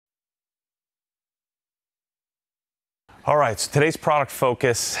All right, so today's product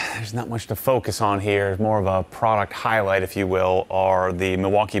focus, there's not much to focus on here. More of a product highlight, if you will, are the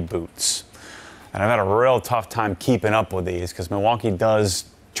Milwaukee Boots. And I've had a real tough time keeping up with these because Milwaukee does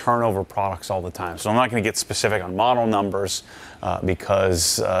turn over products all the time. So I'm not going to get specific on model numbers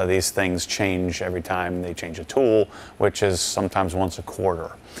because these things change every time they change a tool, which is sometimes once a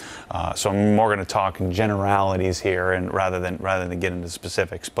quarter. So I'm more going to talk in generalities here, and rather than get into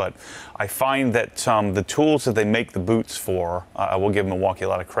specifics. But I find that the tools that they make the boots for, I will give Milwaukee a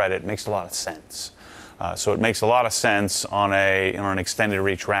lot of credit. It makes a lot of sense. So it makes a lot of sense on an extended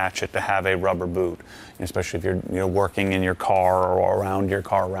reach ratchet to have a rubber boot, especially if you're working in your car or around your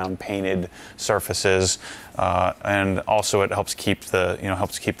car, around painted surfaces, and also it helps keep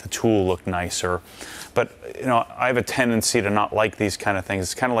the tool look nicer. But I have a tendency to not like these kind of things.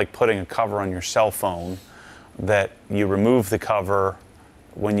 It's kind of like putting a cover on your cell phone that you remove the cover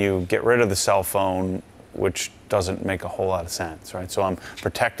when you get rid of the cell phone, which doesn't make a whole lot of sense, right? So I'm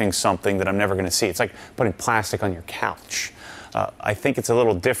protecting something that I'm never going to see. It's like putting plastic on your couch. I think it's a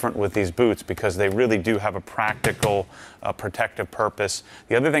little different with these boots because they really do have a practical protective purpose.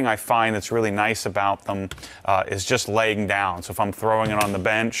 The other thing I find that's really nice about them is just laying down. So if I'm throwing it on the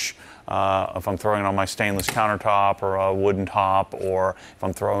bench, if I'm throwing it on my stainless countertop or a wooden top, or if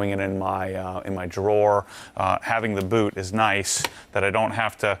I'm throwing it in my drawer, having the boot is nice that I don't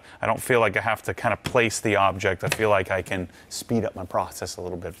feel like I have to kind of place the object. I feel like I can speed up my process a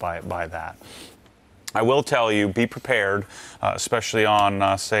little bit by that. I will tell you, be prepared, especially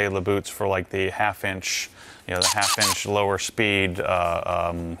on, say, the boots for like the half-inch lower speed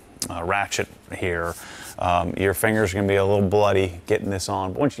ratchet here. Your fingers are going to be a little bloody getting this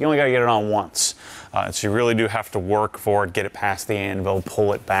on. But you only got to get it on once. So you really do have to work for it, get it past the anvil,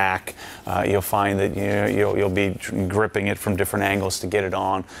 pull it back. You'll find that you'll be gripping it from different angles to get it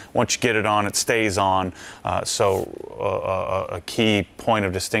on. Once you get it on, it stays on. So a key point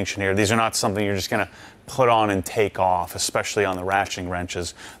of distinction here, these are not something you're just going to put on and take off, especially on the ratcheting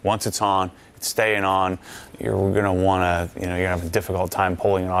wrenches. Once it's on, it's staying on. You're going to want to, you're going to have a difficult time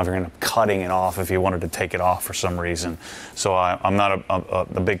pulling it off. You're going to end up cutting it off if you wanted to take it off for some reason. So I'm not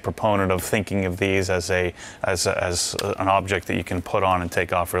a big proponent of thinking of these as an object that you can put on and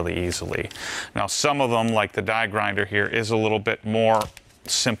take off really easily. Now, some of them, like the die grinder here, is a little bit more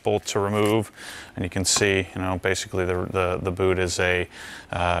simple to remove, and you can see, basically the boot is a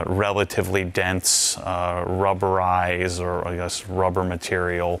relatively dense rubberized, or I guess rubber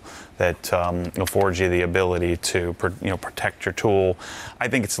material that affords you the ability to protect your tool. I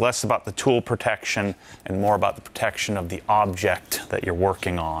think it's less about the tool protection and more about the protection of the object that you're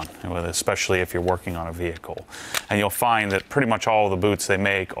working on, especially if you're working on a vehicle. And you'll find that pretty much all of the boots they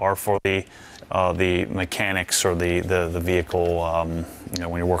make are for the mechanics or the vehicle,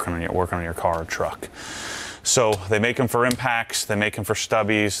 when you're working on your car or truck. So they make them for impacts, they make them for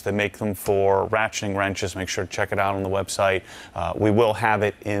stubbies, they make them for ratcheting wrenches. Make sure to check it out on the website. We will have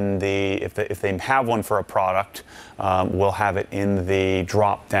it in if they have one for a product, we'll have it in the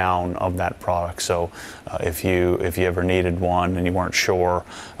drop down of that product. So if you ever needed one and you weren't sure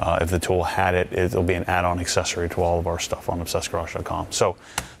if the tool had it, it'll be an add-on accessory to all of our stuff on obsessedgarage.com. So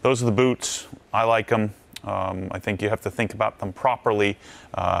those are the boots. I like them. I think you have to think about them properly,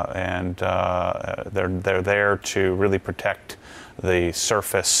 and they're there to really protect the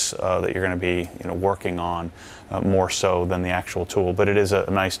surface that you're going to be working on more so than the actual tool. But it is a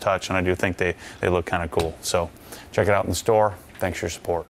nice touch, and I do think they look kind of cool. So check it out in the store. Thanks for your support.